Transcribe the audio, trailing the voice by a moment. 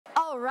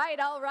All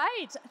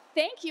right.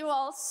 Thank you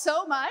all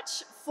so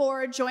much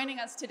for joining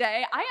us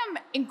today. I am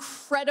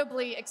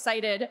incredibly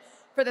excited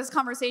for this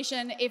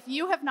conversation. If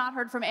you have not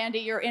heard from Andy,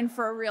 you're in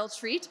for a real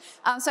treat.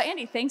 So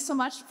Andy, thanks so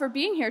much for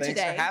being here today.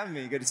 Thanks for having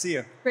me. Good to see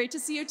you. Great to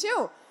see you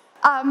too.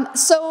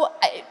 So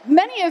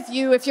many of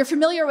you, if you're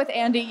familiar with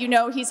Andy, you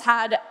know he's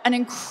had an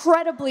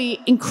incredibly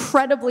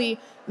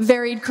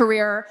varied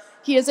career.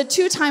 He is a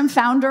two-time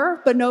founder,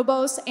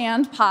 Bonobos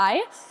and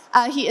Pi.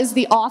 He is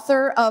the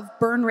author of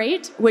Burn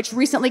Rate, which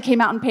recently came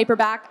out in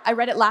paperback. I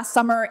read it last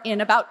summer in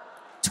about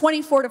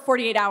 24 to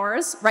 48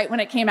 hours, right when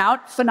it came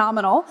out.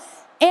 Phenomenal.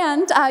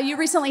 And you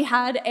recently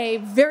had a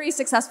very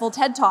successful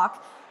TED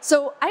Talk.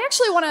 So I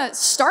actually want to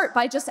start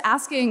by just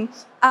asking,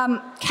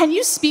 can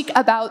you speak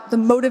about the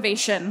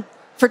motivation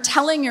for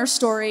telling your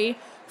story,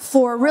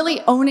 for really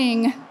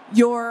owning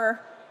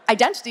your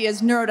identity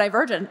as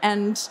neurodivergent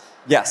and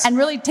yes, and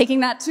really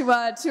taking that to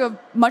a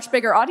much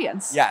bigger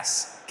audience?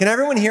 Yes. Can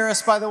everyone hear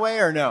us, by the way,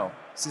 or no?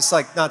 It's just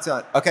like not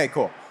to, okay,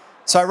 cool.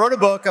 So I wrote a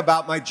book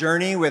about my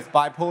journey with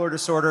bipolar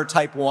disorder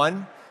type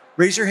 1.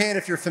 Raise your hand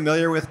if you're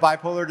familiar with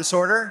bipolar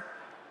disorder.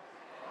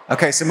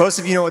 Okay, so most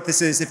of you know what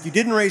this is. If you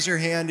didn't raise your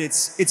hand,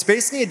 it's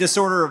basically a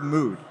disorder of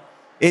mood.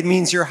 It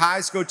means your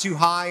highs go too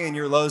high and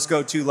your lows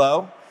go too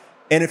low.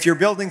 And if you're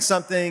building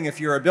something,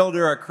 if you're a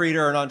builder, a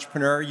creator, an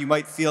entrepreneur, you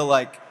might feel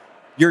like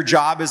your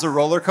job is a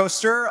roller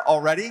coaster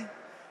already.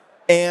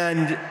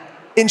 And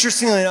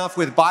interestingly enough,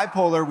 with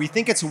bipolar, we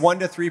think it's 1%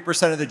 to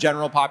 3% of the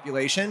general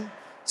population.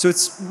 So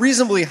it's a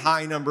reasonably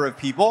high number of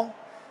people.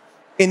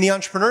 In the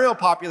entrepreneurial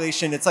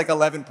population, it's like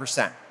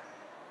 11%.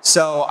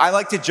 So I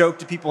like to joke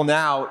to people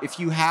now, if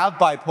you have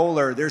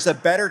bipolar, there's a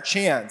better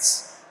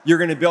chance you're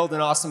going to build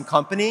an awesome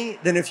company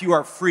than if you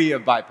are free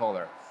of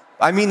bipolar.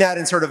 I mean that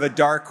in sort of a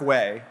dark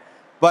way.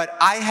 But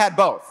I had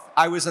both.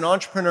 I was an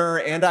entrepreneur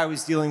and I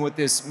was dealing with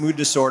this mood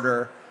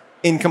disorder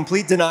in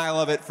complete denial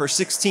of it for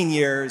 16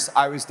 years.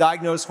 I was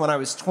diagnosed when I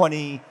was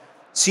 20,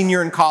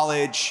 senior in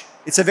college.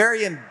 It's a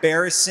very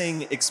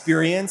embarrassing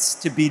experience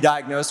to be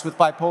diagnosed with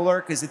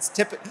bipolar because it's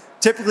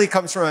typically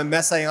comes from a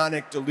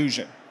messianic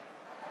delusion.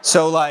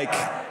 So like,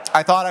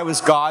 I thought I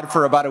was God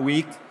for about a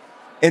week.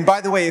 And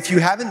by the way, if you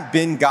haven't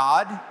been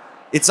God,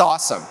 it's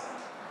awesome.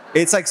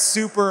 It's like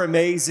super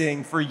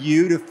amazing for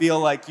you to feel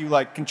like you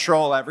like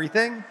control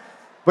everything,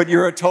 but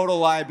you're a total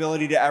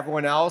liability to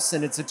everyone else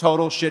and it's a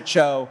total shit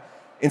show.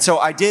 And so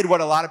I did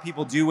what a lot of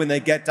people do when they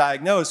get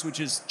diagnosed, which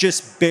is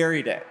just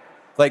buried it.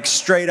 Like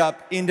straight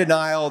up in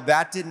denial,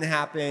 that didn't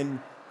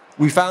happen.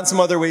 We found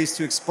some other ways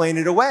to explain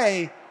it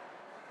away.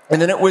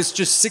 And then it was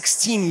just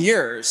 16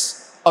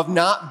 years of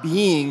not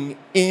being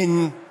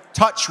in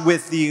touch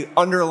with the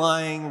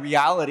underlying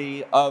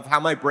reality of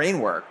how my brain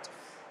worked.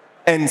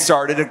 And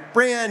started a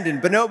brand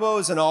and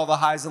Bonobos and all the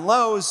highs and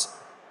lows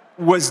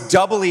was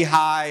doubly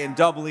high and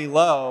doubly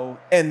low.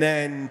 And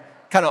then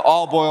kind of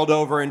all boiled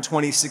over in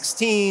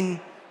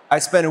 2016. I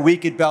spent a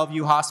week at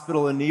Bellevue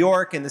Hospital in New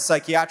York in the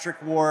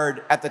psychiatric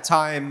ward. At the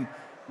time,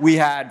 we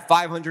had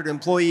 500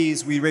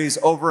 employees. We raised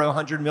over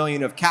 100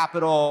 million of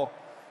capital.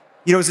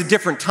 You know, it was a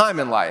different time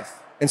in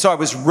life. And so I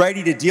was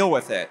ready to deal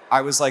with it.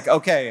 I was like,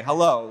 okay,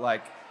 hello,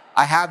 like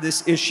I have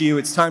this issue.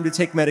 It's time to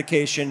take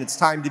medication. It's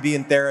time to be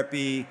in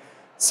therapy.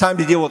 It's time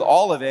to deal with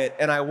all of it.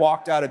 And I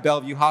walked out of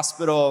Bellevue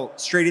Hospital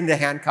straight into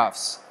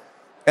handcuffs.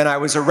 And I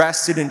was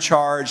arrested and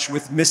charged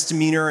with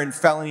misdemeanor and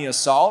felony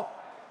assault.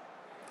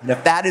 And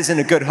if that isn't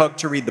a good hook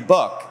to read the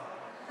book,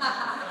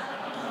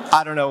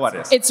 I don't know what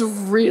is. It's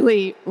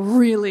really,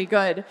 really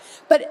good.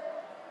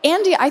 But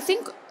Andy, I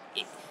think,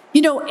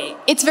 you know,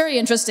 it's very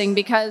interesting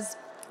because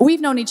we've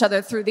known each other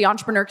through the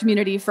entrepreneur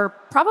community for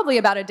probably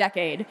about a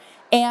decade.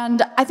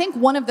 And I think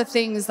one of the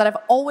things that I've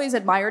always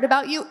admired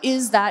about you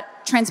is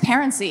that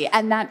transparency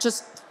and that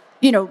just,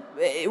 you know,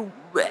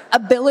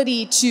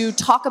 ability to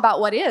talk about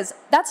what is.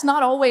 That's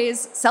not always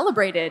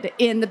celebrated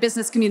in the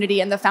business community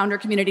and the founder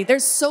community.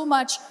 There's so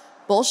much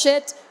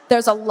bullshit.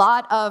 There's a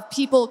lot of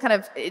people kind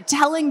of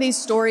telling these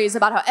stories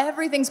about how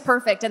everything's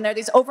perfect and they're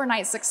these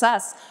overnight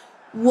success.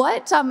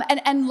 What,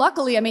 and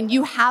luckily, I mean,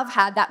 you have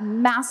had that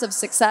massive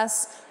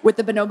success with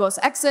the Bonobos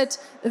exit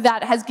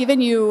that has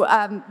given you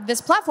this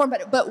platform,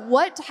 but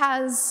what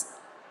has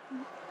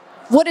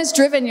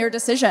driven your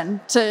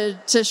decision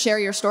to share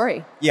your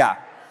story? Yeah.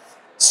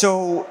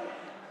 So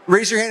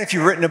raise your hand if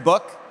you've written a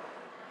book.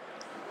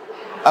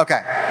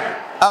 Okay.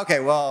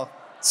 Okay, well,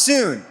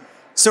 soon.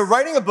 So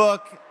writing a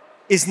book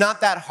is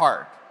not that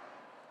hard.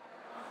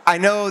 I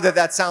know that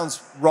that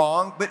sounds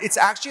wrong, but it's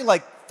actually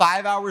like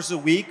 5 hours a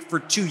week for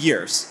 2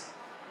 years,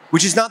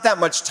 which is not that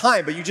much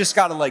time, but you just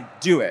gotta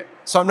like do it.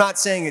 So I'm not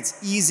saying it's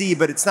easy,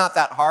 but it's not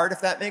that hard, if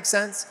that makes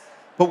sense.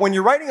 But when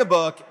you're writing a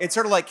book, it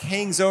sort of like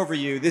hangs over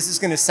you. This is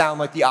gonna sound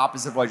like the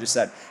opposite of what I just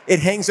said. It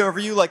hangs over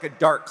you like a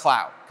dark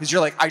cloud, because you're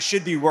like, I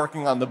should be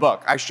working on the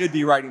book. I should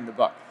be writing the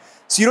book.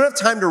 So you don't have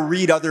time to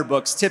read other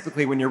books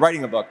typically when you're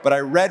writing a book, but I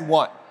read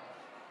one,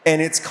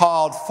 and it's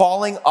called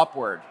Falling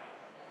Upward.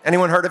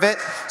 Anyone heard of it?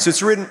 So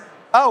it's written,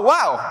 oh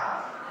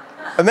wow,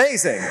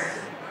 amazing.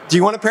 Do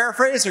you want to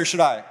paraphrase or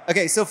should I?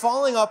 Okay, so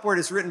Falling Upward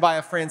is written by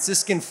a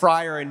Franciscan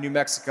friar in New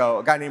Mexico,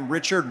 a guy named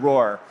Richard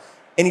Rohr.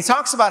 And he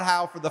talks about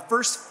how for the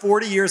first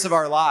 40 years of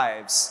our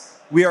lives,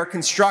 we are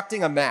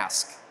constructing a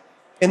mask.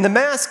 And the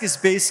mask is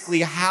basically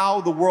how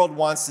the world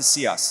wants to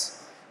see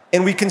us.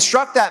 And we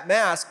construct that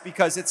mask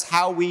because it's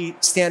how we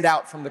stand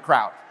out from the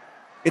crowd.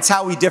 It's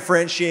how we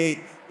differentiate.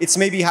 It's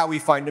maybe how we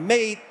find a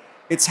mate.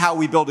 It's how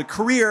we build a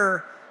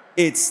career.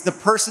 It's the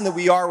person that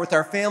we are with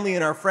our family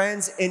and our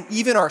friends and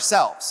even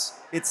ourselves.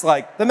 It's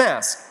like the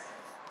mask.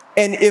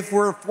 And if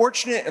we're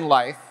fortunate in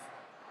life,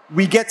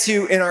 we get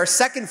to, in our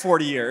second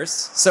 40 years,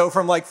 so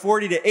from like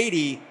 40 to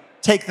 80,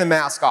 take the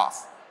mask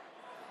off,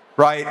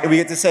 right? And we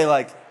get to say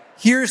like,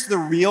 here's the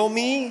real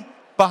me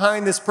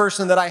behind this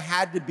person that I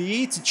had to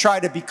be to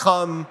try to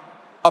become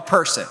a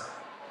person.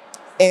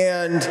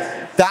 And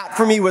that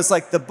for me was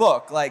like the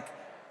book. Like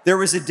there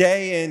was a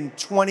day in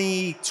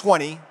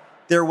 2020,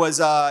 there was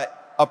a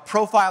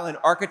profile in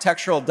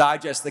Architectural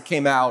Digest that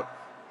came out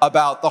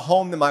about the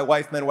home that my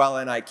wife Manuela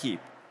and I keep.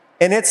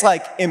 And it's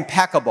like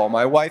impeccable.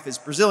 My wife is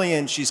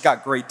Brazilian, she's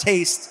got great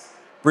taste,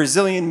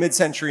 Brazilian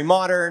mid-century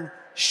modern,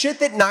 shit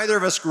that neither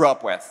of us grew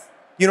up with.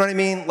 You know what I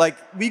mean? Like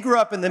we grew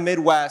up in the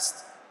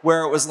Midwest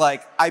where it was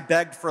like, I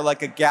begged for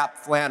like a Gap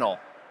flannel.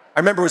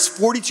 I remember it was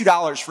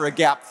 $42 for a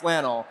Gap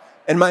flannel,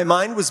 and my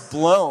mind was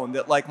blown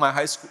that like my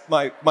high school,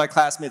 my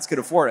classmates could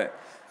afford it.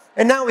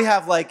 And now we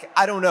have like,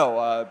 I don't know,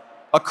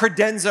 a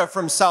credenza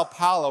from Sao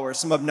Paulo or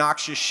some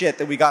obnoxious shit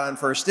that we got on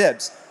First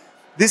Dibs.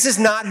 This is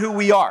not who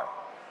we are.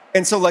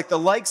 And so like the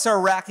likes are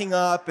racking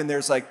up and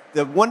there's like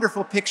the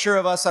wonderful picture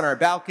of us on our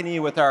balcony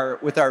with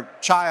our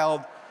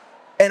child.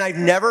 And I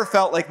never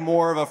felt like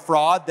more of a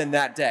fraud than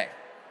that day.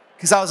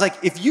 Because I was like,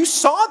 if you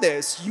saw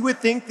this, you would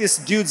think this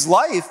dude's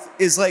life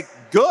is like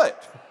good.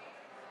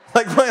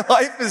 Like my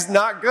life is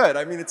not good.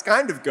 I mean, it's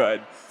kind of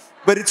good,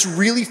 but it's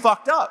really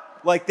fucked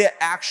up. Like the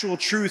actual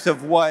truth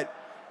of what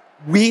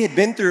we had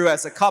been through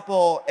as a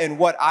couple and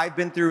what I've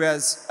been through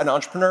as an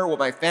entrepreneur, what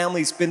my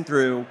family's been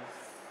through.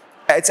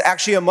 It's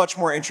actually a much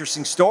more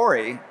interesting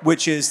story,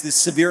 which is this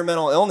severe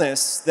mental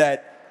illness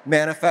that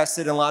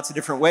manifested in lots of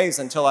different ways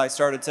until I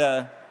started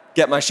to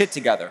get my shit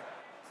together.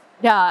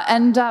 Yeah,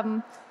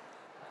 and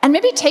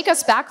maybe take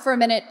us back for a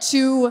minute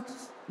to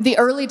the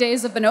early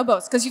days of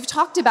Bonobos, because you've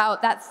talked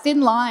about that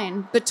thin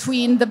line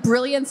between the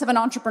brilliance of an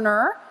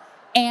entrepreneur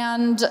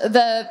and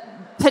the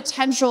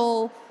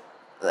potential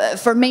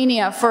for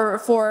mania,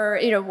 for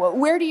you know,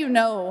 where do you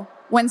know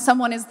when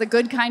someone is the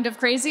good kind of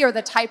crazy or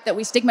the type that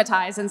we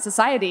stigmatize in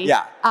society?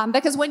 Yeah.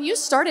 Because when you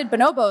started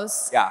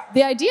Bonobos, yeah,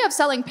 the idea of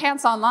selling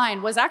pants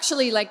online was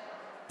actually like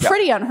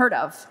pretty unheard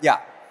of. Yeah.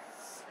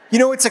 You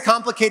know, it's a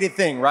complicated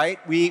thing, right?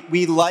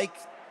 We like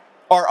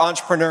our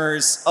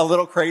entrepreneurs a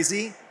little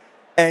crazy.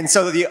 And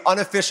so the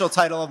unofficial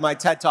title of my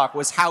TED Talk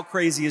was How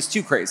Crazy is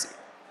Too Crazy,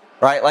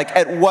 right? Like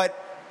at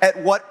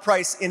what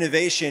price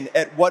innovation,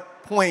 at what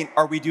point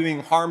are we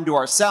doing harm to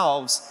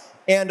ourselves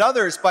and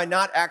others by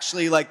not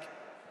actually like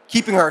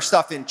keeping our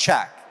stuff in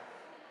check?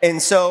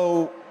 And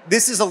so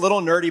this is a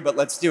little nerdy, but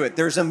let's do it.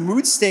 There's a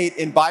mood state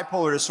in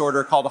bipolar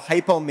disorder called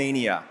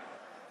hypomania.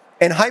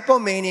 And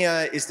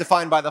hypomania is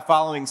defined by the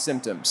following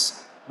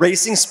symptoms: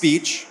 racing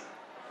speech,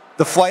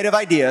 the flight of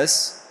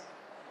ideas,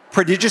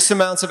 prodigious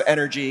amounts of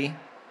energy,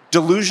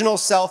 delusional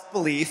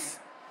self-belief,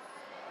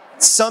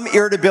 some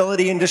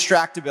irritability and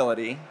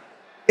distractibility.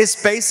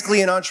 It's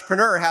basically an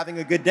entrepreneur having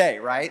a good day,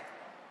 right?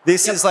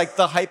 This is like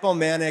the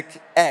hypomanic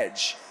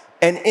edge.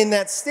 And in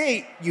that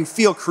state, you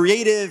feel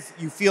creative,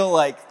 you feel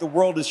like the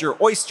world is your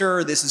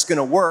oyster, this is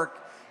gonna work.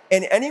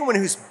 And anyone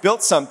who's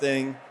built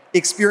something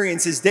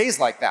experiences days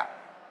like that,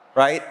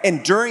 right?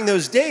 And during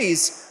those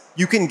days,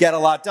 you can get a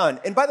lot done.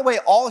 And by the way,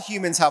 all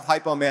humans have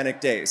hypomanic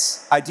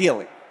days,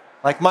 ideally.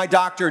 Like my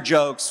doctor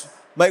jokes,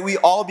 might we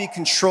all be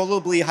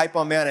controllably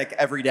hypomanic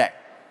every day?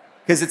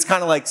 Because it's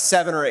kind of like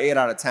 7 or 8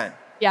 out of 10.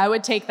 Yeah, I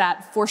would take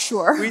that for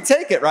sure. We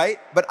take it, right?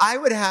 But I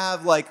would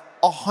have like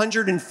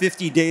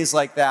 150 days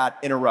like that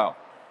in a row.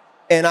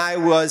 And I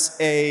was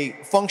a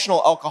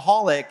functional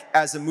alcoholic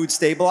as a mood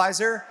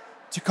stabilizer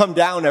to come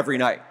down every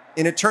night.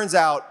 And it turns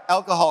out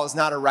alcohol is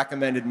not a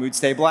recommended mood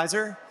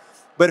stabilizer.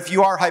 But if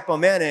you are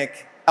hypomanic,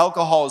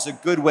 alcohol is a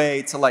good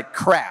way to like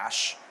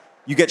crash.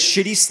 You get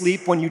shitty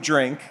sleep when you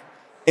drink.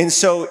 And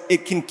so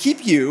it can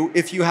keep you,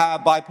 if you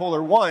have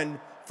bipolar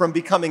 1, from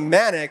becoming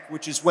manic,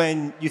 which is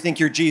when you think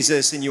you're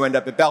Jesus and you end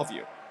up at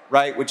Bellevue,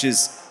 right? Which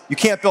is, you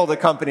can't build a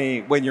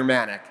company when you're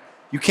manic.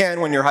 You can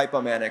when you're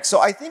hypomanic.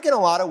 So I think in a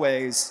lot of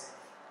ways,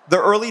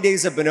 the early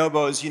days of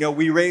Bonobos, you know,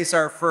 we raised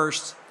our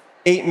first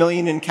 $8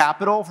 million in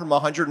capital from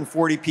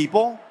 140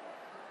 people.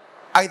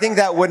 I think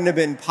that wouldn't have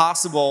been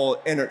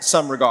possible in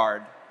some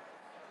regard.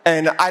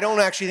 And I don't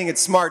actually think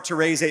it's smart to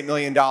raise $8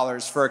 million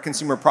for a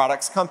consumer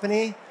products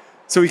company.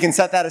 So we can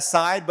set that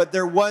aside. But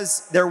there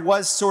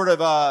was sort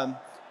of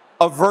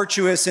a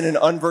virtuous and an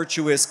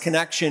unvirtuous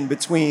connection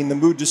between the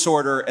mood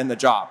disorder and the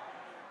job.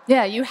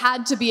 Yeah, you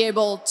had to be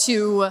able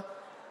to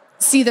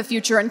see the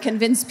future and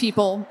convince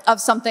people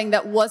of something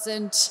that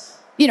wasn't,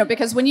 you know,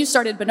 because when you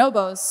started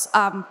Bonobos,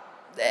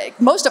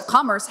 most of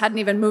commerce hadn't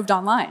even moved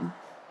online.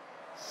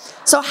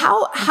 So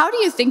how do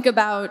you think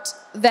about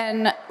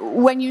then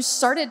when you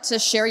started to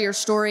share your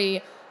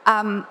story,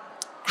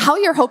 how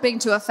you're hoping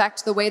to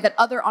affect the way that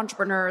other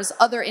entrepreneurs,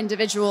 other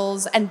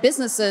individuals, and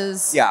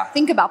businesses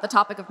think about the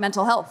topic of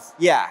mental health?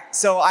 Yeah,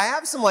 so I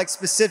have some like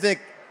specific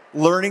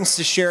learnings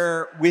to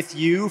share with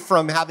you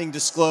from having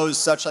disclosed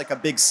such like a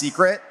big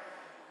secret.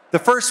 The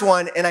first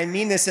one, and I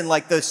mean this in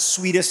like the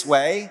sweetest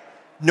way,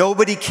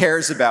 nobody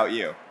cares about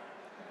you.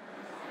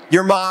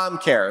 Your mom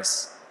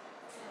cares.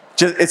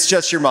 It's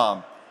just your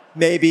mom.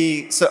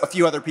 Maybe a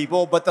few other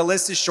people, but the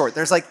list is short.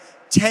 There's like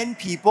 10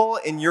 people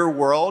in your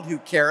world who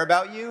care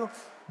about you.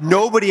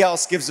 Nobody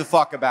else gives a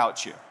fuck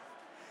about you.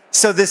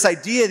 So this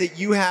idea that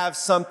you have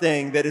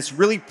something that is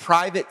really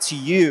private to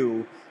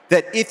you,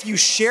 that if you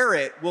share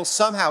it will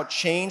somehow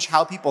change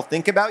how people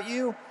think about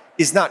you,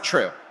 is not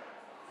true.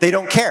 They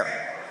don't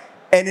care.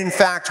 And in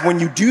fact,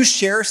 when you do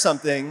share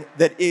something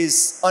that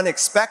is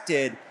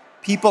unexpected,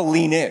 people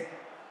lean in,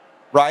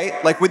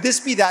 right? Like, would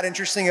this be that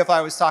interesting if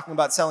I was talking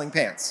about selling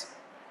pants?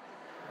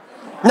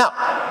 No.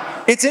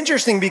 It's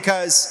interesting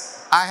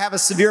because I have a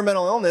severe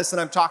mental illness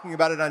and I'm talking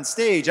about it on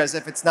stage as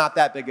if it's not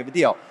that big of a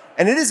deal.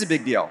 And it is a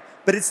big deal,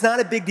 but it's not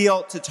a big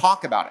deal to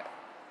talk about it.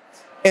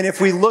 And if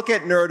we look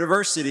at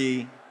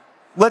neurodiversity,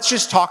 let's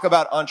just talk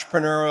about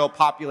entrepreneurial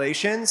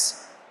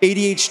populations.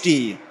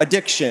 ADHD,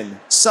 addiction,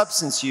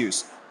 substance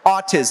use,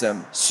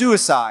 autism,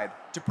 suicide,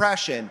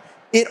 depression,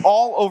 it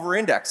all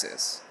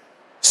over-indexes.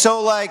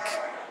 So like,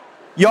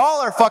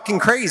 y'all are fucking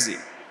crazy,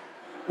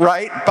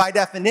 right? By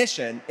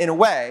definition, in a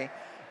way.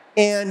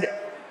 And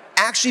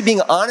actually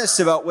being honest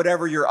about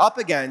whatever you're up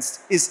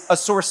against is a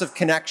source of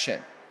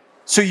connection.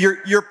 So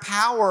your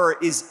power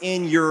is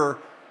in your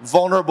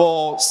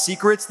vulnerable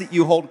secrets that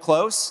you hold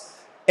close,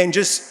 and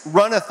just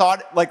run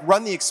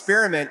the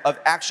experiment of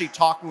actually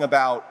talking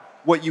about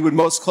what you would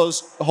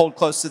hold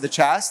close to the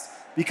chest,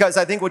 because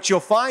I think what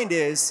you'll find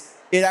is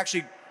it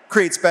actually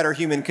creates better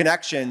human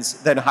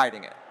connections than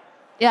hiding it.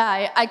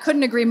 Yeah, I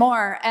couldn't agree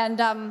more. And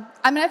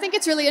I think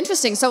it's really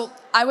interesting. So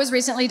I was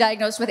recently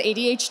diagnosed with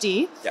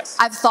ADHD. Yes.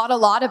 I've thought a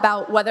lot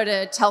about whether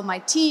to tell my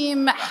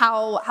team,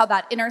 how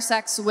that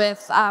intersects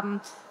with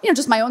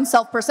just my own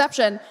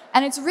self-perception.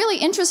 And it's really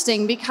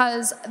interesting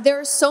because there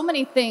are so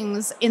many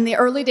things in the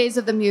early days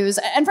of the Muse,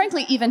 and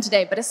frankly even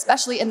today, but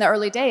especially in the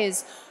early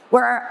days,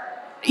 where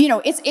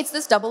it's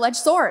this double-edged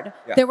sword.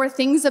 Yeah. There were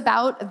things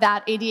about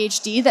that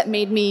ADHD that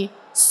made me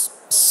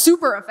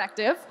super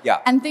effective,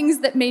 and things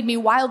that made me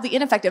wildly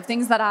ineffective,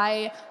 things that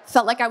I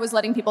felt like I was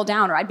letting people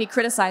down or I'd be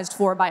criticized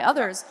for by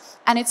others.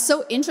 And it's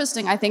so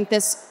interesting, I think,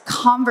 this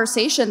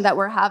conversation that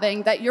we're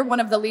having, that you're one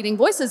of the leading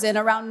voices in,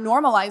 around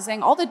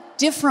normalizing all the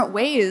different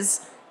ways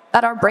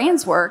that our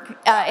brains work,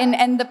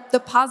 and the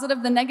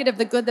positive, the negative,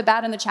 the good, the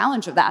bad, and the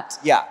challenge of that.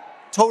 Yeah,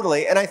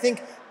 totally. And I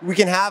think we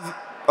can have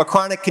a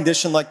chronic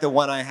condition like the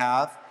one I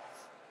have,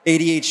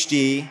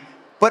 ADHD,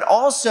 but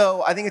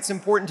also, I think it's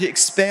important to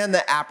expand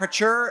the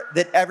aperture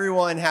that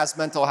everyone has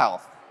mental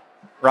health,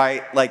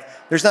 right? Like,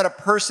 there's not a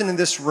person in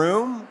this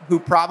room who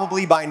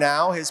probably by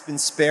now has been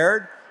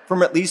spared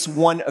from at least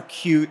one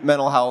acute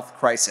mental health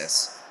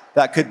crisis.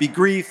 That could be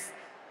grief,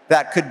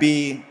 that could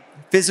be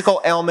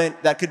physical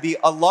ailment, that could be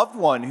a loved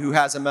one who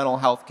has a mental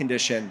health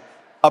condition,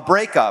 a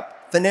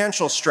breakup,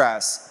 financial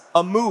stress,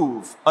 a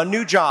move, a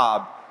new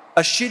job,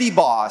 a shitty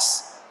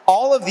boss.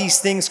 All of these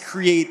things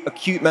create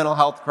acute mental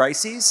health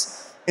crises.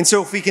 And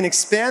so if we can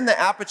expand the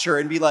aperture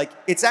and be like,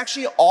 it's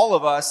actually all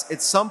of us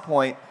at some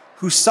point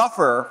who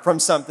suffer from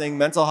something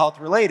mental health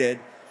related,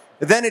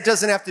 then it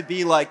doesn't have to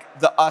be like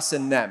the us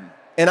and them.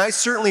 And I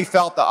certainly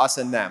felt the us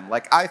and them.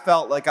 Like, I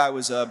felt like I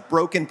was a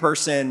broken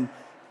person.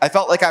 I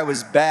felt like I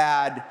was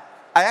bad.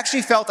 I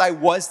actually felt I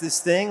was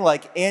this thing,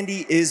 like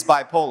Andy is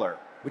bipolar,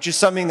 which is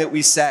something that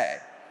we say.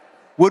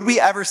 Would we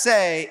ever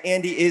say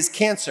Andy is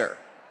cancer?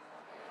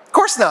 Of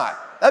course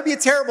not. That'd be a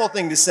terrible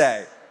thing to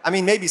say. I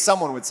mean, maybe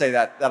someone would say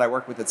that I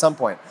work with at some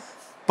point.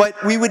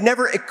 But we would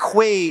never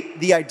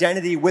equate the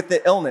identity with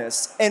the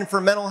illness. And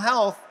for mental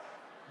health,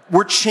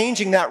 we're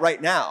changing that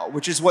right now,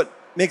 which is what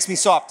makes me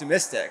so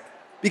optimistic.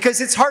 Because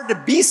it's hard to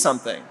be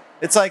something.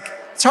 It's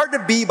hard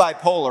to be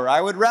bipolar. I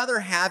would rather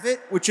have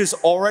it, which is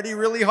already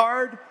really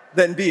hard,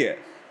 than be it.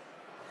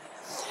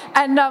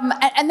 And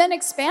then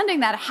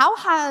expanding that, how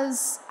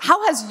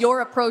has your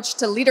approach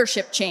to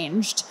leadership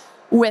changed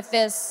with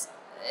this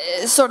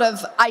sort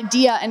of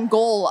idea and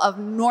goal of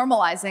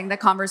normalizing the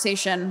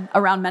conversation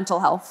around mental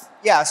health?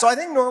 Yeah, so I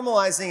think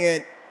normalizing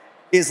it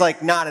is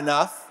like not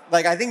enough.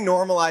 Like, I think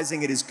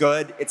normalizing it is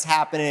good. It's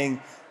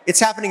happening. It's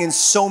happening in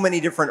so many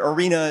different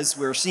arenas.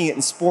 We're seeing it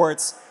in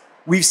sports.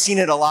 We've seen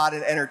it a lot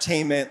in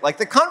entertainment. Like,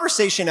 the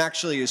conversation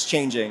actually is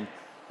changing.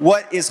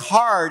 What is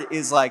hard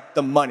is like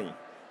the money.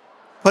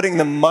 Putting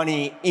the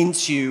money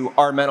into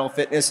our mental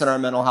fitness and our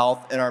mental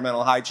health and our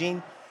mental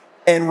hygiene.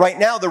 And right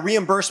now, the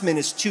reimbursement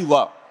is too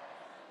low.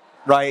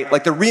 Right?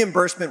 Like, the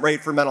reimbursement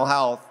rate for mental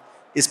health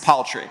is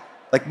paltry.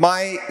 Like,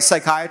 my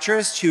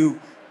psychiatrist, who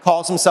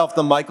calls himself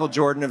the Michael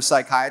Jordan of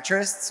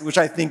psychiatrists, which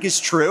I think is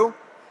true,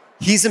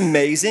 he's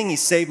amazing, he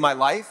saved my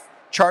life,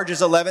 charges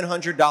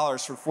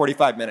 $1,100 for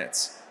 45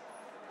 minutes.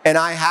 and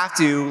I have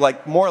to,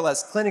 like, more or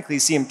less clinically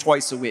see him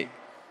twice a week.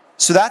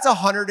 So that's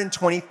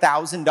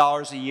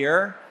 $120,000 a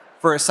year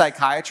for a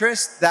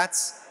psychiatrist.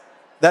 That's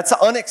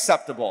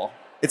unacceptable.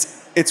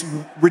 It's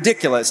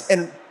ridiculous.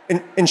 And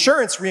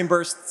insurance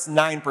reimburses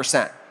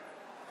 9%.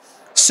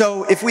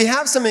 So if we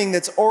have something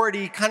that's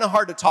already kind of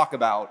hard to talk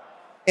about,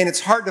 and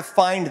it's hard to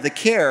find the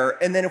care,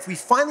 and then if we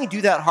finally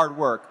do that hard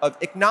work of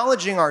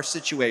acknowledging our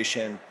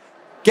situation,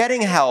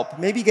 getting help,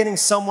 maybe getting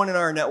someone in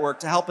our network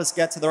to help us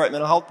get to the right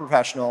mental health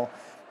professional,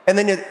 and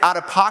then out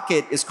of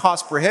pocket is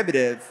cost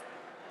prohibitive,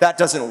 that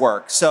doesn't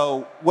work.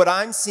 So what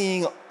I'm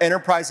seeing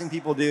enterprising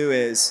people do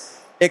is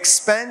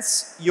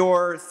expense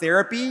your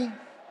therapy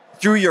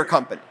through your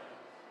company.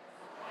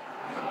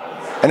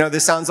 I know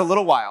this sounds a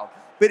little wild,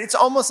 but it's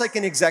almost like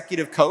an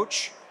executive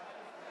coach.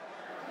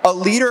 A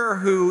leader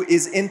who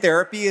is in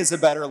therapy is a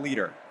better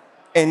leader.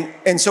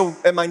 And so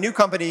at my new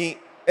company,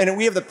 and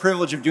we have the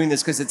privilege of doing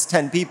this because it's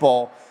 10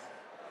 people,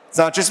 it's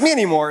not just me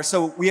anymore,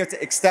 so we have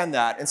to extend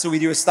that. And so we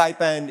do a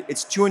stipend,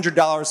 it's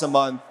 $200 a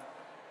month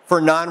for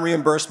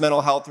non-reimbursed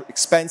mental health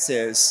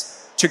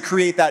expenses to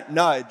create that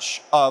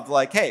nudge of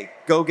like, hey,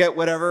 go get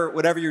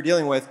whatever you're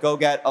dealing with, go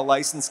get a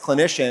licensed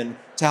clinician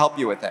to help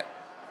you with it.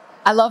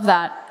 I love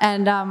that.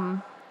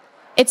 And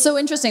it's so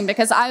interesting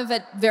because I've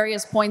at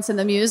various points in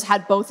the Muse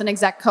had both an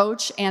exec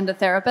coach and a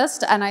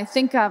therapist. And I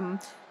think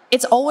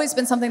it's always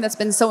been something that's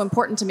been so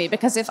important to me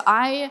because if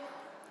I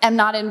am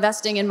not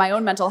investing in my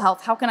own mental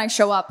health, how can I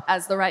show up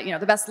as the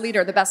best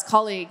leader, the best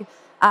colleague?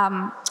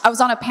 I was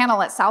on a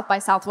panel at South by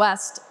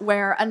Southwest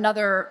where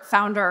another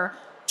founder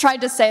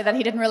tried to say that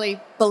he didn't really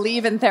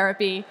believe in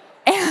therapy.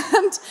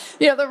 And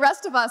the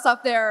rest of us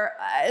up there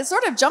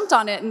sort of jumped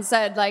on it and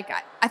said, like,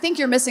 I think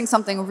you're missing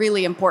something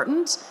really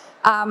important.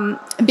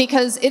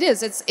 Because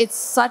it's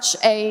such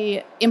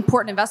a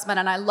important investment,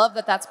 and I love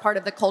that that's part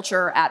of the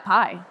culture at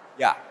Pi.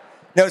 Yeah.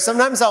 No,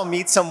 sometimes I'll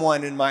meet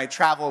someone in my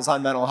travels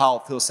on mental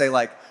health who'll say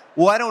like,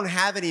 well, I don't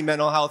have any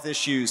mental health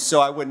issues,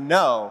 so I wouldn't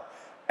know.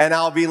 And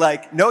I'll be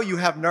like, no, you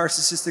have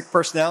narcissistic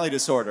personality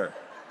disorder,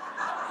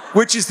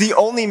 which is the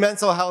only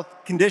mental health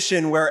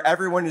condition where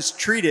everyone is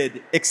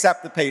treated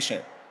except the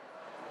patient.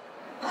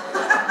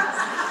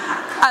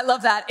 I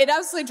love that. It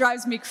absolutely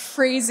drives me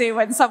crazy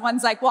when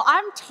someone's like, well,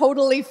 I'm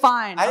totally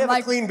fine. I have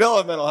a clean bill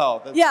of mental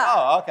health. Yeah.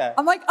 Oh, okay.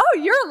 I'm like, oh,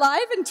 you're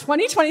alive in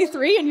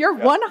 2023 and you're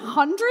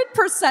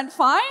 100%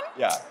 fine?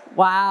 Yeah.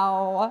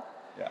 Wow.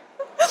 Yeah.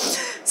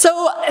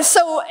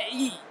 So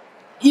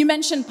you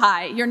mentioned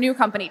Pi, your new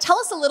company. Tell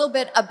us a little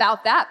bit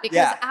about that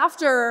because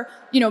after,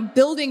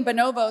 building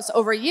Bonobos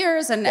over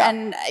years and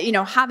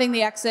having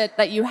the exit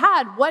that you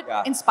had, what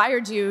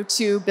inspired you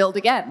to build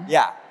again?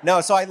 Yeah. No,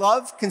 so I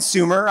love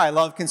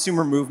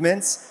consumer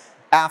movements.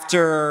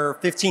 After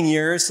 15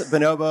 years,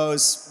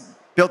 Bonobos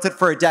built it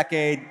for a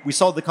decade. We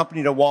sold the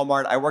company to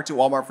Walmart. I worked at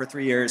Walmart for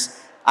 3 years.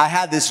 I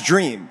had this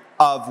dream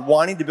of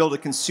wanting to build a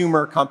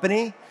consumer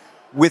company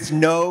with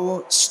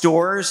no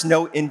stores,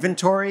 no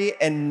inventory,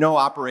 and no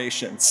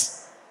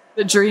operations.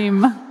 The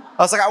dream. I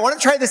was like, I want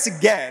to try this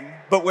again,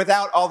 but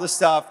without all the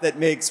stuff that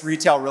makes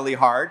retail really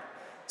hard.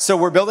 So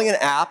we're building an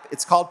app.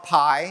 It's called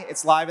Pi.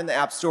 It's live in the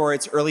App Store.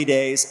 It's early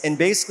days. And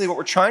basically what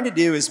we're trying to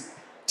do is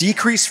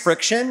decrease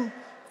friction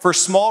for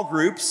small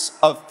groups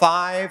of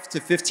 5 to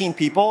 15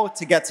 people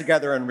to get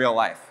together in real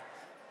life.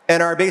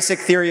 And our basic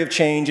theory of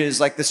change is,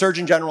 like the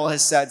Surgeon General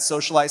has said,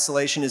 social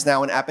isolation is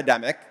now an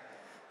epidemic.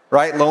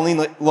 Right?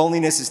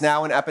 Loneliness is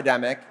now an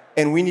epidemic,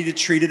 and we need to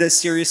treat it as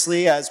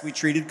seriously as we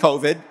treated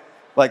COVID.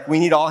 Like, we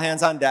need all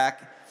hands on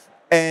deck.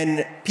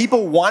 And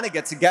people want to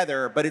get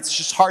together, but it's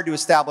just hard to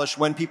establish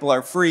when people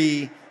are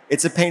free.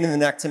 It's a pain in the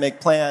neck to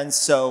make plans.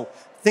 So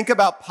think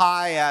about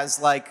Pi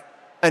as like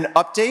an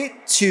update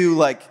to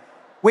like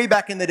way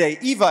back in the day,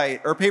 Evite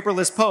or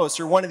paperless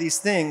posts or one of these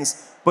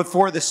things, but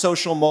for the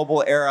social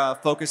mobile era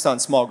focused on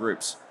small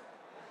groups.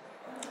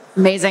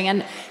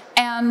 Amazing.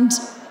 And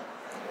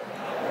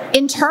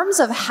in terms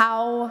of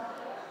how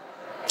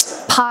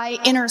Pi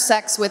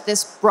intersects with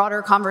this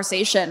broader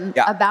conversation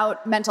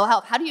about mental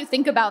health, how do you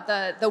think about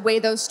the way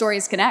those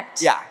stories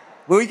connect? Yeah,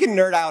 well, we can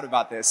nerd out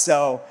about this.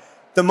 So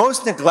the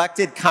most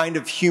neglected kind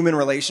of human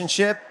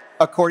relationship,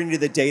 according to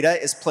the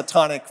data, is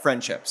platonic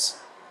friendships.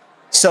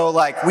 So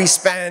like we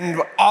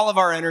spend all of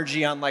our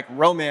energy on like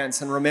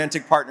romance and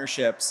romantic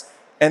partnerships,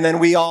 and then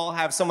we all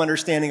have some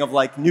understanding of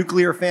like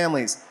nuclear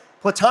families.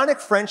 Platonic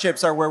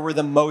friendships are where we're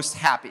the most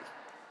happy,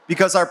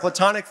 because our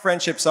platonic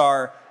friendships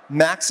are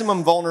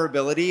maximum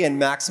vulnerability and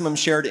maximum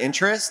shared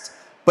interest,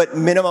 but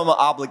minimum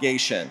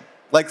obligation.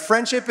 Like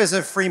friendship is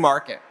a free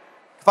market.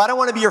 If I don't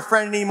want to be your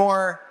friend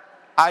anymore,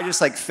 I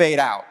just like fade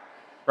out,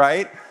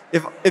 right?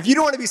 If you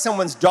don't want to be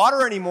someone's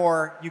daughter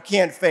anymore, you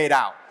can't fade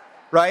out,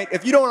 right?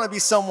 If you don't want to be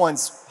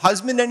someone's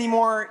husband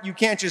anymore, you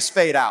can't just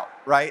fade out,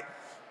 right?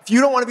 If you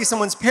don't want to be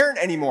someone's parent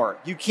anymore,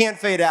 you can't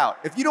fade out.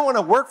 If you don't want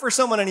to work for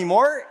someone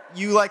anymore,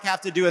 you like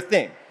have to do a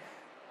thing.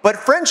 But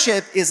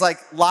friendship is like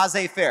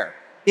laissez-faire.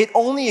 It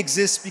only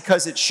exists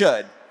because it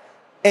should.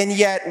 And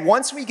yet,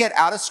 once we get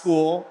out of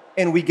school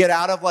and we get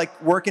out of like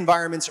work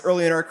environments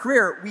early in our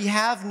career, we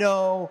have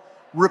no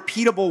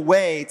repeatable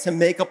way to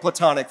make a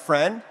platonic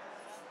friend.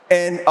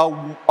 And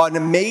an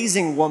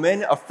amazing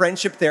woman, a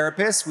friendship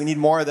therapist, we need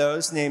more of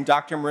those, named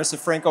Dr. Marissa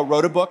Franco,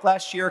 wrote a book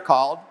last year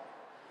called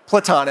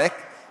Platonic.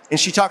 And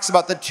she talks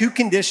about the 2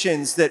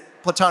 conditions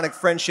that platonic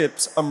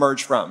friendships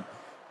emerge from,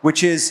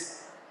 which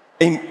is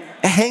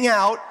hang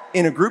out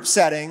in a group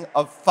setting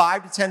of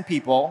 5 to 10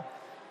 people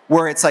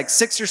where it's like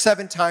 6 or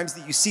 7 times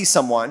that you see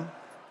someone,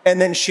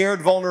 and then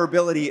shared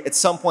vulnerability at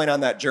some point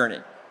on that journey.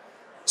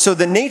 So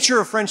the nature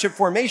of friendship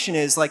formation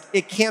is like,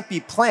 it can't be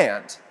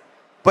planned.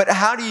 But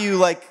how do you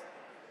like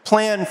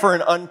plan for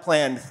an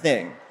unplanned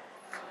thing?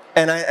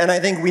 And I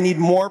think we need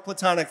more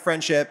platonic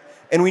friendship,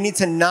 and we need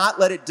to not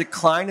let it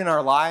decline in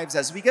our lives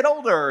as we get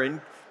older,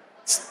 and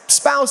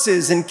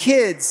spouses and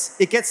kids,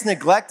 it gets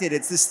neglected.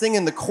 It's this thing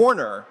in the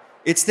corner.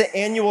 It's the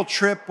annual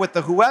trip with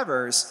the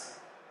whoever's.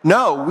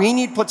 No, we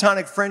need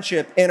platonic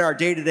friendship in our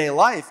day-to-day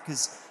life,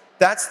 because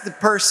that's the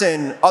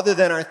person, other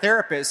than our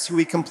therapist, who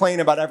we complain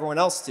about everyone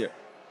else to.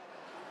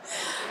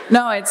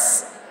 No,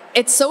 it's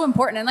so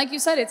important. And like you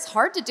said, it's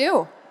hard to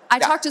do. I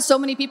talk to so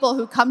many people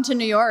who come to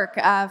New York,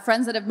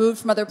 friends that have moved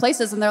from other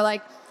places, and they're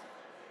like,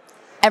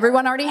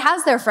 everyone already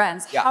has their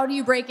friends. Yeah. How do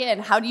you break in?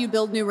 How do you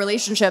build new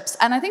relationships?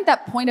 And I think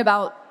that point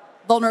about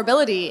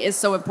vulnerability is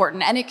so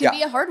important. And it can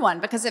be a hard one,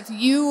 because if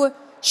you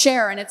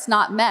share and it's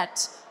not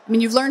met, I mean,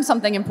 you've learned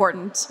something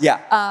important. Yeah.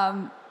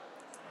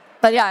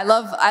 But yeah,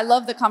 I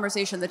love the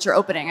conversation that you're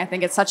opening. I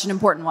think it's such an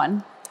important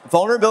one.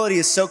 Vulnerability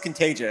is so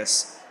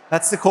contagious.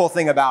 That's the cool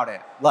thing about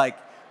it. Like,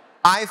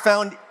 I've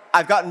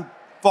gotten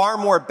far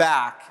more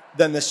back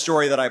than the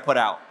story that I put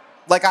out.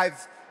 Like,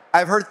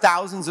 I've heard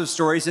thousands of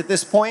stories at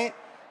this point.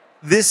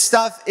 This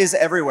stuff is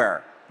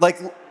everywhere. Like,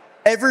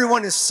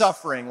 everyone is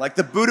suffering. Like,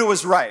 the Buddha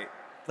was right.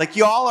 Like,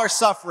 you all are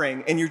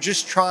suffering, and you're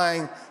just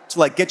trying to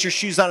like get your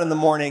shoes on in the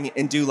morning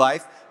and do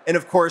life. And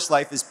of course,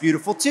 life is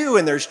beautiful too,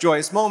 and there's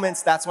joyous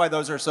moments. That's why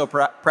those are so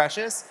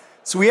precious.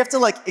 So we have to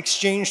like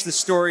exchange the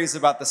stories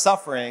about the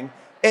suffering.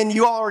 And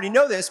you already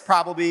know this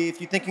probably, if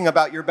you're thinking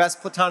about your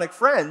best platonic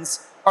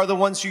friends are the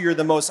ones who you're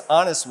the most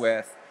honest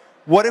with.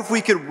 What if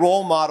we could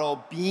role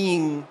model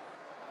being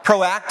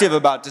proactive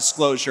about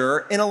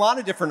disclosure in a lot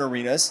of different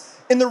arenas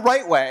in the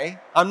right way?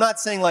 I'm not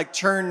saying like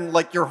turn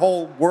like your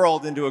whole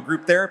world into a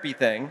group therapy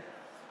thing,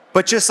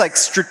 but just like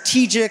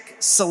strategic,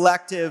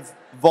 selective,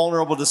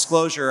 vulnerable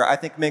disclosure, I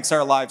think makes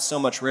our lives so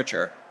much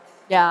richer.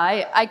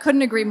 Yeah, I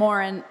couldn't agree more.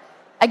 And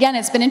again,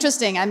 it's been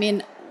interesting. I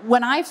mean,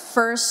 when I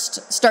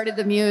first started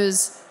the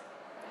Muse,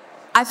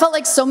 I felt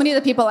like so many of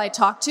the people I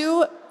talked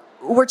to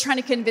were trying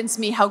to convince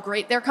me how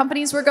great their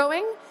companies were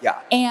going. Yeah.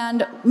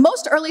 And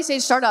most early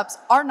stage startups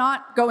are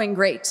not going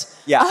great.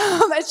 Yeah.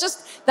 It's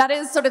just, that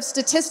is sort of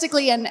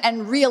statistically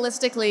and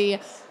realistically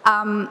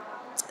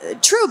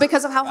true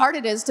because of how hard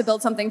it is to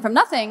build something from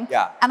nothing.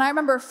 Yeah. And I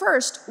remember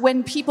first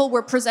when people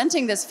were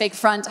presenting this fake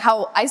front,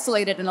 how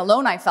isolated and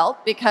alone I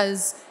felt,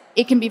 because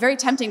it can be very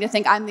tempting to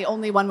think I'm the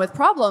only one with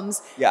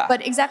problems. Yeah.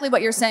 But exactly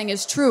what you're saying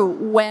is true.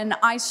 When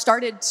I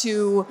started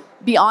to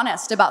be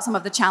honest about some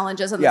of the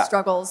challenges and the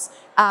struggles,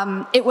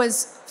 it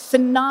was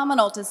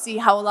phenomenal to see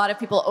how a lot of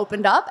people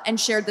opened up and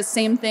shared the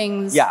same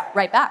things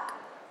right back.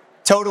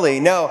 Totally.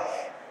 No.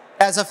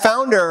 As a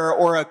founder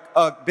or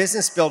a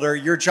business builder,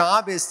 your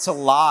job is to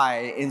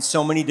lie in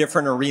so many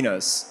different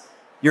arenas.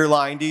 You're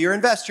lying to your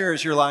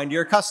investors, you're lying to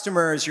your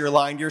customers, you're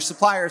lying to your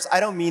suppliers. I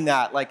don't mean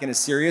that like in a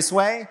serious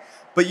way,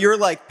 but you're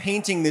like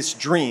painting this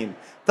dream.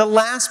 The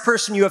last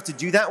person you have to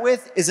do that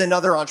with is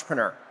another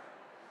entrepreneur.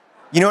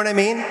 You know what I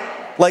mean?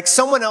 Like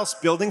someone else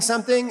building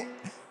something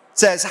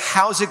says,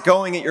 how's it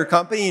going at your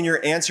company? And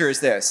your answer is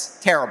this,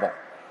 terrible,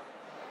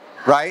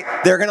 right?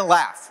 They're gonna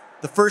laugh.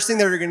 The first thing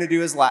they're gonna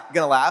do is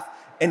gonna laugh.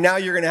 And now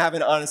you're gonna have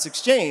an honest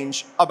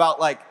exchange about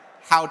like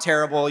how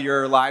terrible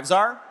your lives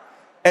are.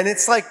 And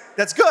it's like,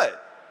 that's good,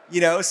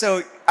 you know?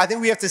 So I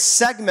think we have to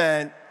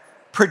segment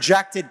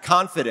projected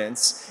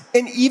confidence.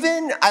 And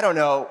even, I don't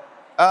know,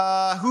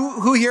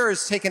 who here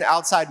has taken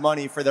outside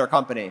money for their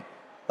company?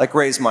 Like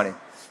raise money.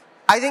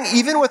 I think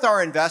even with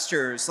our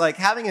investors, like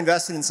having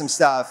invested in some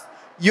stuff,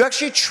 you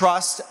actually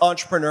trust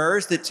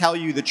entrepreneurs that tell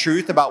you the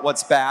truth about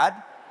what's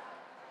bad,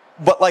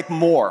 but like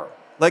more.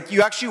 Like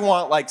you actually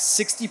want like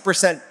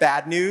 60%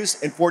 bad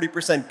news and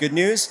 40% good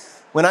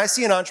news. When I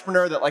see an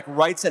entrepreneur that like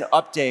writes an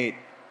update,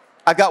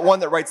 I've got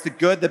one that writes the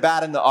good, the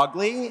bad, and the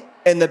ugly.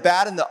 And the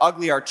bad and the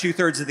ugly are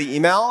 2/3 of the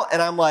email.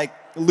 And I'm like,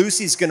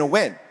 Lucy's gonna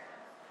win.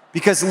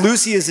 Because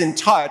Lucy is in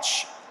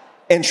touch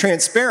and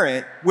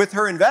transparent with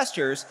her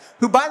investors,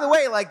 who by the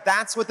way, like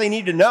that's what they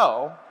need to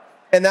know.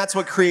 And that's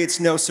what creates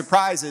no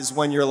surprises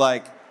when you're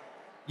like,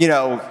 you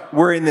know,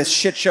 we're in this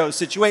shit show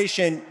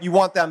situation. You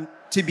want them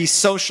to be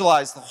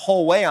socialized the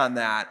whole way on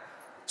that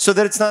so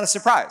that it's not a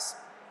surprise.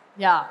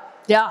 Yeah,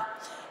 yeah.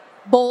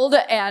 Bold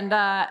and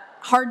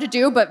hard to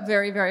do, but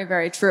very, very,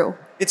 very true.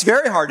 It's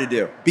very hard to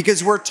do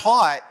because we're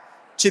taught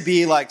to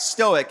be like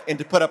stoic and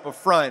to put up a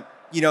front,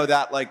 you know,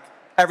 that like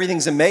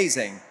everything's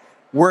amazing.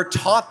 We're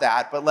taught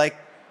that, but like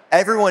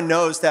everyone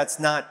knows that's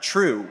not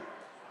true.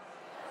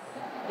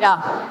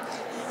 Yeah.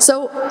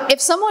 So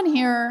if someone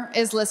here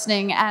is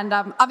listening, and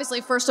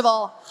obviously, first of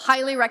all,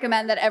 highly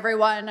recommend that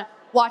everyone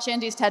watch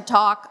Andy's TED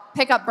Talk,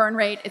 pick up Burn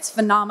Rate, it's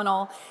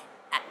phenomenal.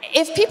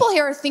 If people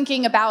here are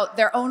thinking about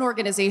their own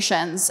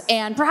organizations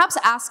and perhaps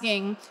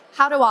asking,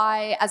 how do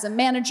I, as a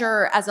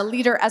manager, as a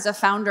leader, as a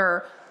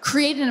founder,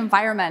 create an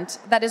environment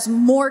that is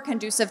more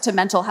conducive to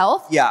mental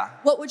health? Yeah.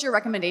 What would your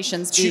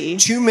recommendations be?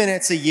 2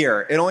 minutes a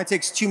year. It only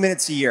takes 2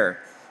 minutes a year.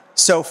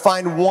 So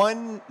find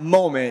one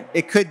moment.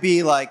 It could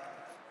be like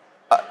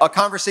a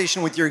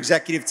conversation with your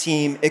executive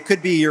team. It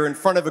could be you're in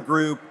front of a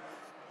group,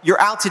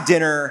 you're out to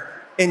dinner,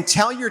 and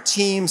tell your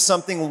team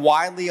something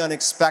wildly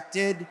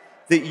unexpected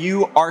that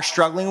you are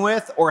struggling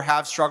with or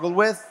have struggled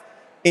with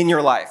in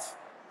your life.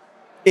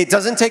 It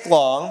doesn't take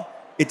long.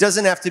 It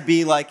doesn't have to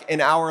be like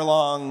an hour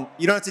long.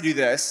 You don't have to do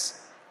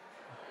this.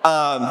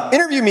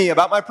 Interview me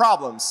about my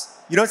problems.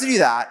 You don't have to do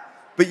that,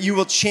 but you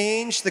will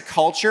change the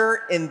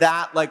culture in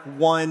that like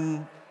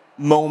one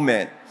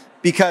moment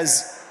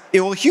because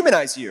it will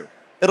humanize you.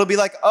 It'll be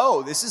like,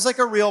 oh, this is like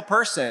a real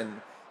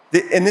person.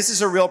 And this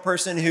is a real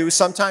person who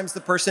sometimes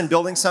the person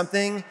building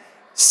something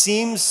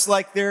seems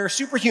like they're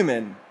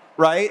superhuman,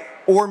 right?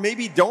 Or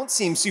maybe don't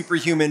seem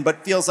superhuman,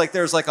 but feels like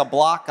there's like a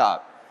block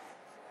up.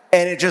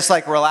 And it just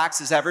like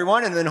relaxes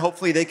everyone. And then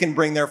hopefully they can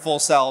bring their full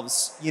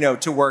selves,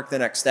 to work the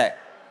next day.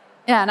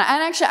 Yeah, and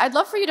actually, I'd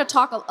love for you to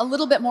talk a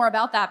little bit more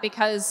about that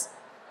because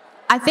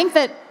I think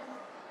that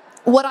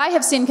what I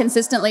have seen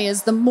consistently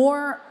is the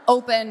more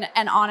open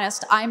and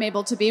honest I'm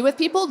able to be with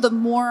people, the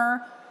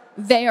more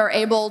they are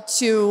able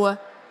to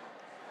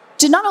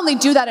not only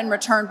do that in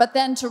return, but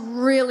then to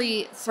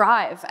really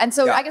thrive. And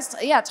so I guess,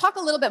 talk a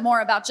little bit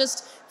more about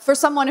just for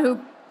someone who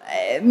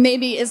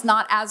maybe is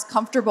not as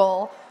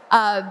comfortable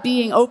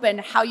being open,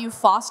 how you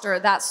foster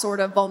that sort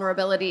of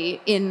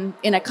vulnerability in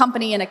a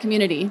company, in a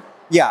community.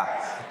 Yeah,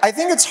 I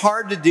think it's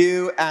hard to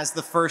do as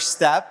the first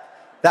step.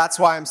 That's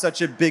why I'm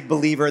such a big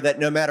believer that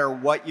no matter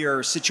what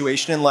your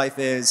situation in life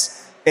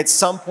is, at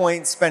some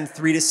point spend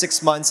 3 to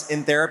 6 months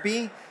in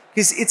therapy.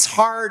 Because it's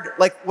hard,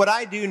 like what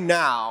I do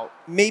now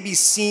maybe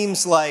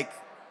seems like,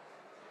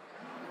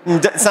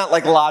 it's not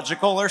like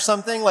logical or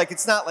something. Like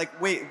it's not like,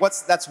 wait,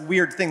 that's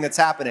weird thing that's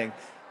happening.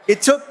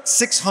 It took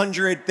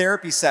 600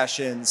 therapy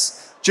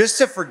sessions just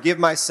to forgive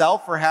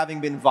myself for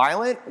having been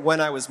violent when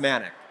I was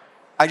manic.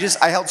 I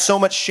held so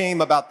much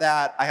shame about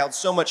that. I held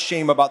so much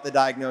shame about the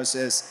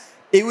diagnosis.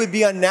 It would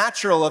be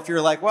unnatural if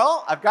you're like,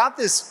 well, I've got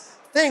this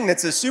thing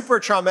that's a super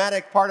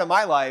traumatic part of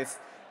my life.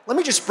 Let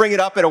me just bring it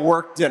up at a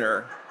work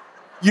dinner.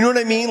 You know what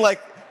I mean?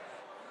 Like,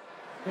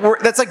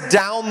 that's like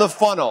down the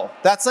funnel.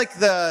 That's like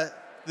the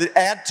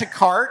add to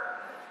cart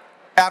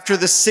after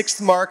the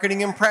 6th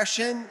marketing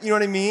impression. You know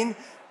what I mean?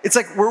 It's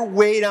like we're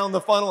way down the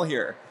funnel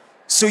here.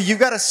 So you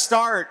got to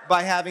start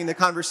by having the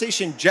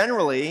conversation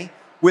generally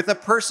with a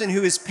person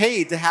who is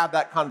paid to have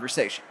that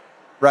conversation,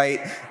 right?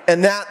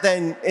 And that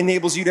then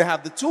enables you to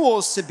have the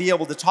tools to be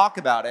able to talk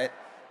about it.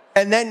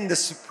 And then the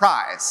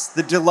surprise,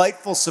 the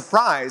delightful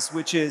surprise,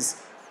 which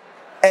is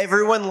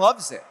everyone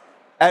loves it.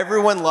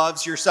 Everyone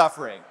loves your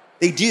suffering.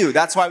 They do.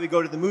 That's why we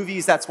go to the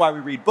movies. That's why we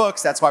read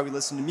books. That's why we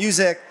listen to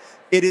music.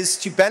 It is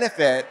to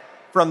benefit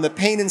from the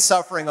pain and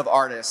suffering of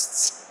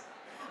artists,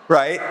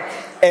 right?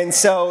 And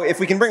so if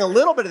we can bring a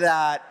little bit of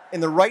that in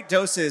the right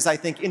doses, I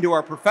think, into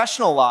our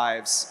professional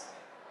lives,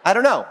 I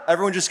don't know.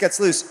 Everyone just gets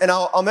loose. And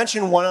I'll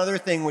mention one other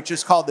thing, which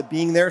is called the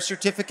Being There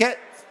Certificate.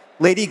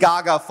 Lady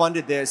Gaga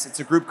funded this. It's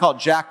a group called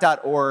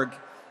jack.org.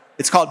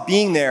 It's called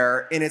Being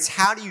There, and it's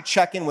how do you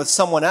check in with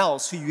someone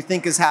else who you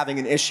think is having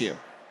an issue?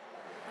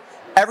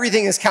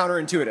 Everything is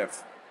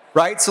counterintuitive,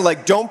 right? So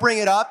like, don't bring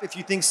it up if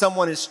you think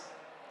someone is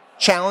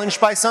challenged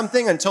by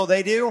something until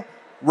they do.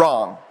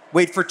 Wrong.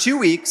 Wait for 2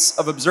 weeks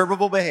of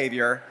observable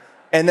behavior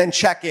and then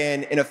check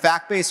in a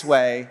fact-based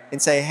way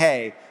and say,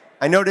 hey,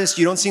 I noticed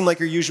you don't seem like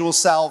your usual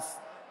self.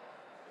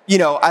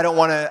 I don't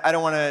want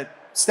to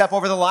step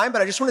over the line,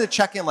 but I just wanted to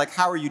check in, like,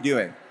 how are you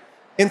doing?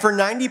 And for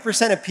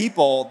 90% of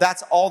people,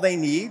 that's all they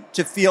need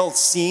to feel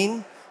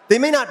seen. They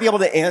may not be able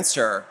to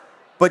answer,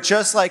 but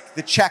just like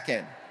the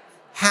check-in.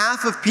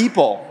 Half of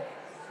people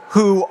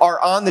who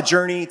are on the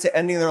journey to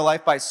ending their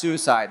life by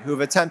suicide, who have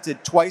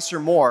attempted twice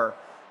or more,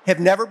 have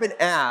never been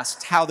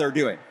asked how they're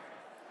doing.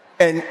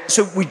 And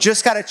so we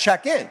just got to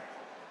check in,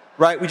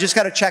 right? We just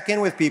got to check in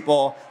with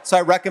people. So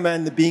I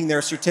recommend the Being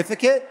There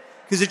certificate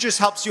because it just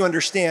helps you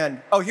understand.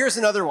 Oh, here's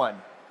another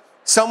one.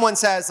 Someone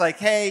says like,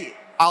 hey,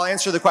 I'll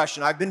answer the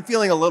question. I've been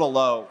feeling a little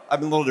low. I've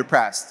been a little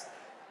depressed.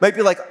 Might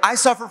be like, I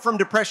suffer from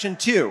depression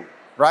too,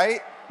 right?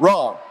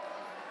 Wrong.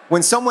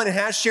 When someone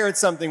has shared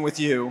something with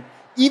you,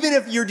 even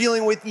if you're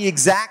dealing with the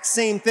exact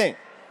same thing,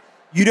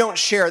 you don't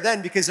share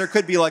then because there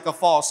could be like a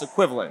false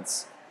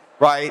equivalence,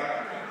 right?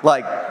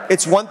 Like,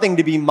 it's one thing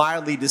to be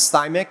mildly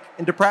dysthymic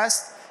and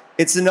depressed.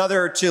 It's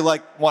another to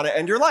like want to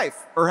end your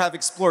life or have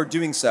explored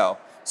doing so.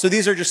 So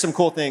these are just some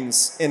cool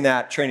things in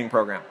that training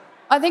program.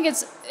 I think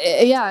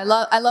I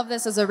love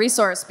this as a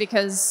resource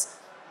because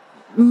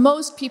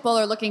most people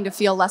are looking to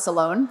feel less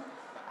alone.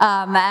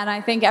 And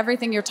I think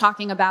everything you're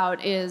talking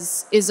about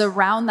is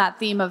around that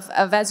theme of,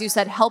 as you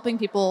said, helping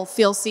people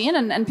feel seen,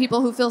 and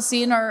people who feel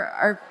seen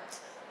are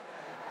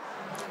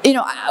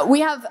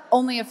we have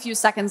only a few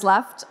seconds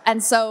left.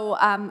 And so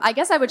I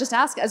guess I would just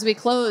ask as we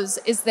close,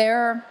 is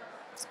there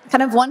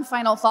kind of one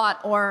final thought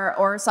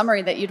or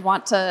summary that you'd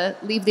want to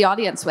leave the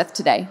audience with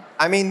today?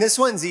 I mean, this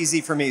one's easy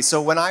for me.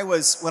 So when I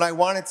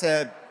wanted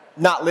to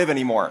not live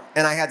anymore,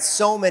 and I had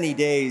so many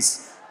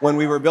days when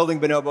we were building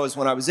Bonobos,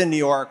 when I was in New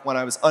York, when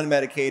I was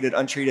unmedicated,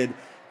 untreated,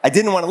 I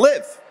didn't want to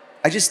live.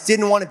 I just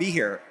didn't want to be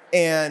here.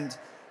 And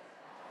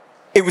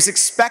it was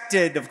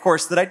expected, of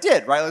course, that I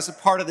did, right? It was a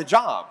part of the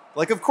job.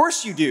 Like, of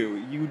course you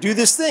do. You do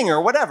this thing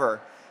or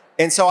whatever.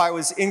 And so I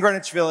was in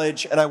Greenwich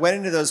Village, and I went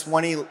into those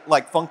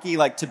funky,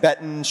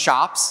 Tibetan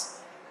shops,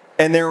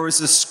 and there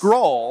was a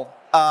scroll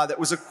that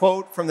was a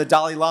quote from the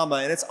Dalai Lama,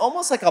 and it's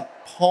almost like a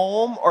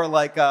poem or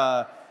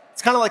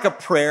it's kind of like a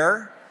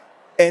prayer,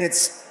 and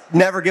it's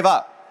never give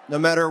up. No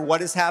matter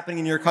what is happening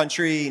in your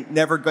country,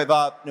 never give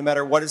up. No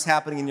matter what is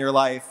happening in your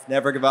life,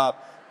 never give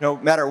up. No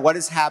matter what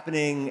is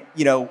happening,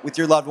 with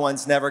your loved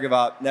ones, never give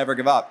up, never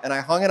give up. And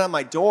I hung it on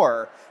my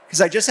door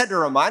because I just had to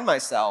remind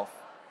myself,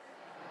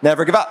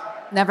 never give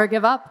up. Never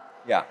give up.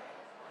 Yeah.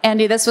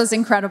 Andy, this was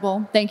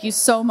incredible. Thank you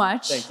so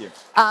much. Thank you.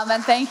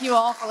 And thank you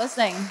all for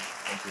listening.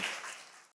 Thank you.